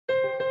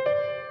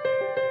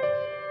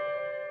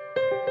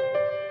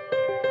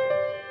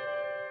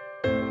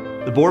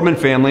The Boardman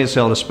family has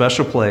held a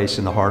special place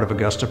in the heart of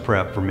Augusta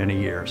Prep for many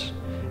years,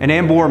 and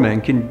Ann Boardman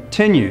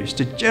continues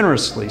to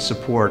generously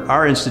support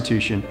our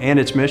institution and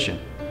its mission.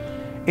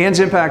 Ann's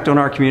impact on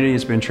our community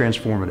has been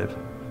transformative.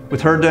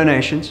 With her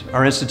donations,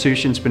 our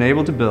institution's been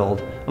able to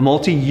build a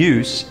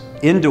multi-use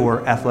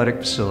indoor athletic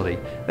facility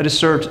that has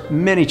served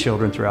many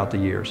children throughout the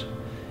years.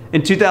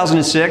 In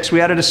 2006,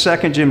 we added a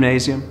second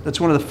gymnasium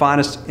that's one of the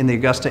finest in the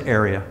Augusta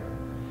area.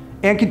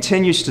 Ann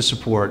continues to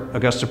support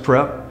Augusta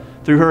Prep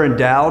through her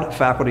endowed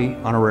faculty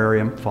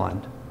honorarium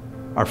fund.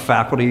 Our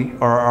faculty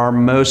are our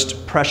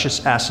most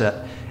precious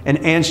asset, and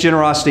Ann's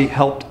generosity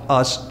helped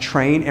us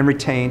train and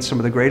retain some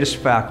of the greatest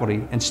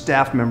faculty and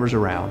staff members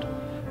around,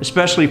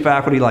 especially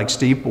faculty like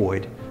Steve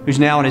Boyd, who's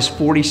now in his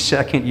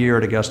 42nd year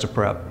at Augusta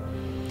Prep.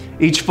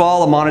 Each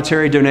fall, a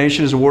monetary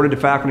donation is awarded to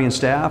faculty and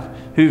staff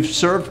who've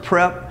served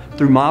Prep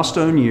through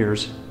milestone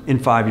years in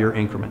 5-year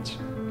increments.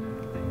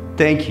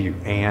 Thank you,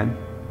 Ann,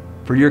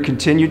 for your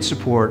continued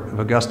support of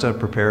Augusta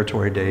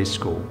Preparatory Day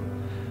School.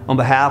 On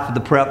behalf of the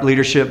Prep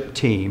leadership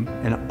team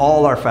and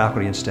all our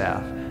faculty and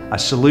staff, I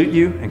salute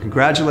you and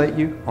congratulate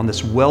you on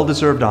this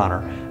well-deserved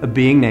honor of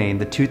being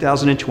named the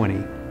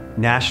 2020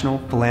 National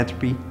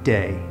Philanthropy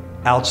Day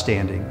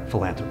Outstanding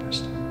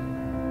Philanthropist.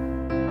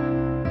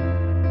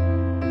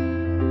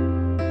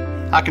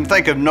 I can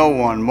think of no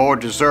one more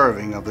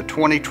deserving of the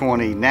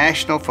 2020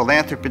 National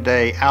Philanthropy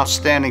Day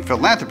Outstanding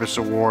Philanthropist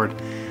Award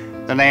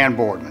than Ann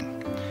Boardman.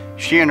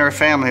 She and her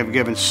family have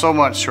given so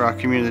much to our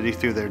community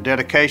through their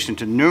dedication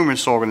to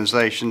numerous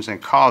organizations and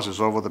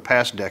causes over the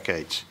past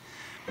decades.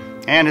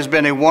 Ann has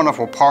been a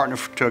wonderful partner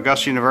to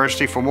Augusta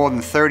University for more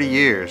than 30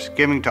 years,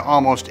 giving to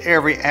almost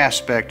every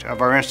aspect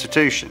of our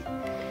institution.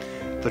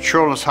 The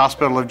Children's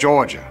Hospital of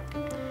Georgia,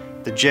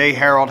 the J.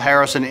 Harold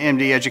Harrison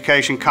MD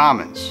Education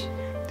Commons,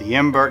 the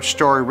M. Burt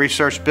Story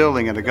Research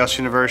Building at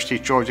Augusta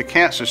University's Georgia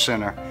Cancer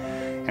Center,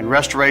 and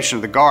restoration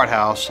of the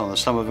guardhouse on the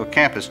Somerville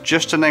campus,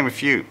 just to name a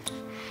few.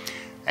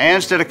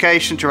 Ann's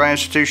dedication to our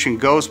institution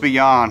goes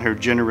beyond her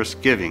generous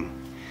giving.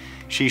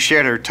 She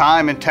shared her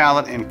time and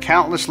talent in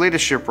countless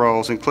leadership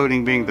roles,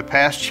 including being the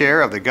past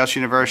chair of the Augusta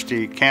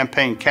University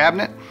Campaign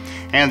Cabinet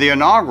and the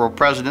inaugural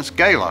President's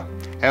Gala,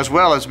 as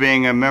well as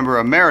being a member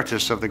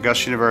emeritus of the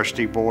Augusta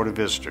University Board of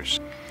Visitors.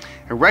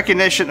 In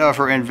recognition of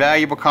her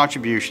invaluable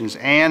contributions,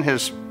 Ann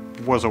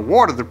was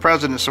awarded the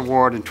President's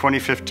Award in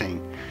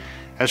 2015.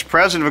 As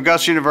President of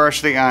Augusta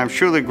University, I am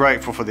truly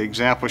grateful for the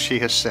example she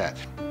has set.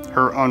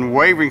 Her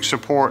unwavering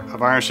support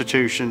of our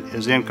institution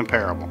is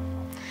incomparable.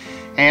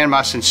 Ann,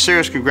 my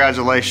sincerest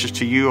congratulations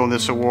to you on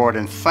this award,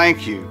 and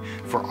thank you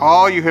for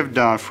all you have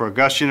done for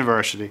Augusta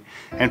University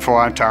and for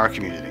our entire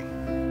community.